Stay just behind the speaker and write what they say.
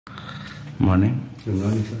Morning. Good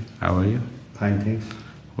morning, sir. How are you? Fine, thanks.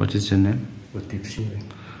 What is your name? Uddip Thing.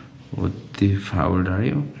 Uddip, how old are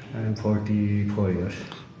you? I am 44 years.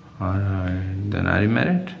 Alright. Then are you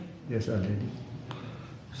married? Yes, already.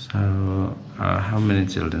 So, how many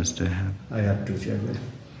children do you have? I have 2 children.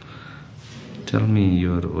 Tell me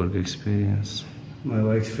your work experience. My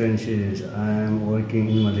work experience is I am working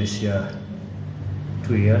in Malaysia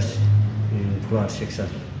 2 years in flower section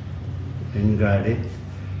in garden,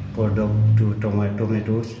 product to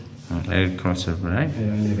tomatoes. Agriculture, right?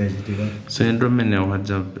 And vegetable. So in Romania, what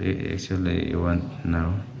job actually you want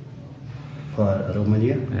now? For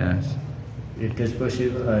Romania? Yes. It is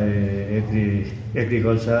possible.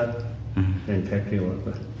 Agriculture and factory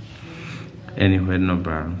worker. Anywhere, no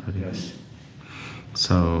problem for you. Yes.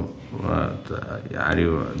 So, what are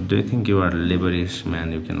you? Do you think you are a laborious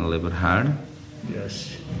man? You can labor hard?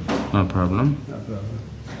 Yes. No problem. No problem.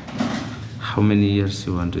 How many years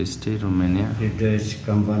you want to stay in Romania? If there is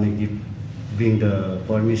company giving the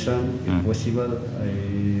permission, if possible,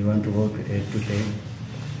 I want to work 8 to 10.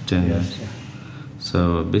 10 years. Yes. Yeah.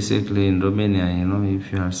 So basically in Romania,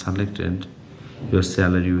 if you are selected, your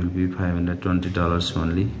salary will be $520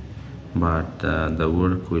 only, but the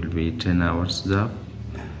work will be 10 hours job.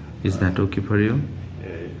 Is that okay for you?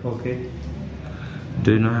 Okay.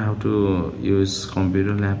 Do you know how to use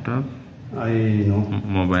computer, laptop? I know.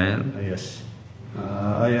 Mobile? Yes.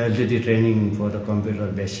 I already training for the computer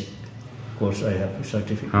basic course. I have a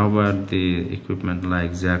certificate. How about the equipment like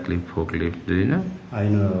exactly forklift? Do you know? I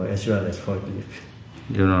know as well as forklift.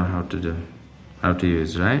 You know how to do, how to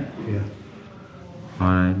use, right? Yeah.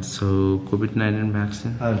 Alright, so COVID-19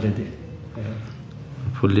 vaccine? Already. I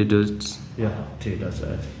have. Fully dosed? Yeah, 3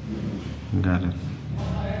 doses. Got it.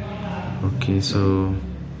 Okay, so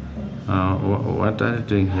what are you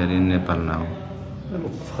doing here in Nepal now?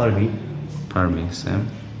 Farming. Farming, Sam.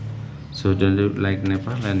 So don't you like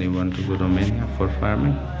Nepal and you want to go to Romania for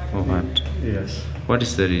farming or what? Yes. What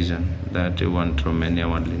is the reason that you want Romania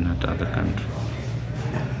only, not other country?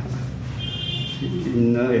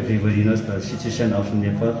 Everybody knows the situation of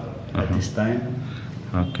Nepal at this time.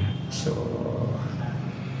 Okay. So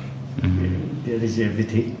there is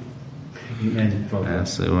everything. Many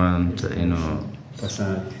problems. Yes, you want,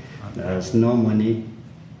 Person there's no money.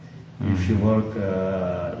 If you work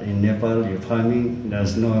in Nepal, you're farming,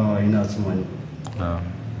 there's no enough money.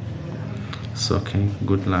 It's okay.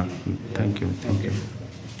 Good luck. Thank you. Thank you.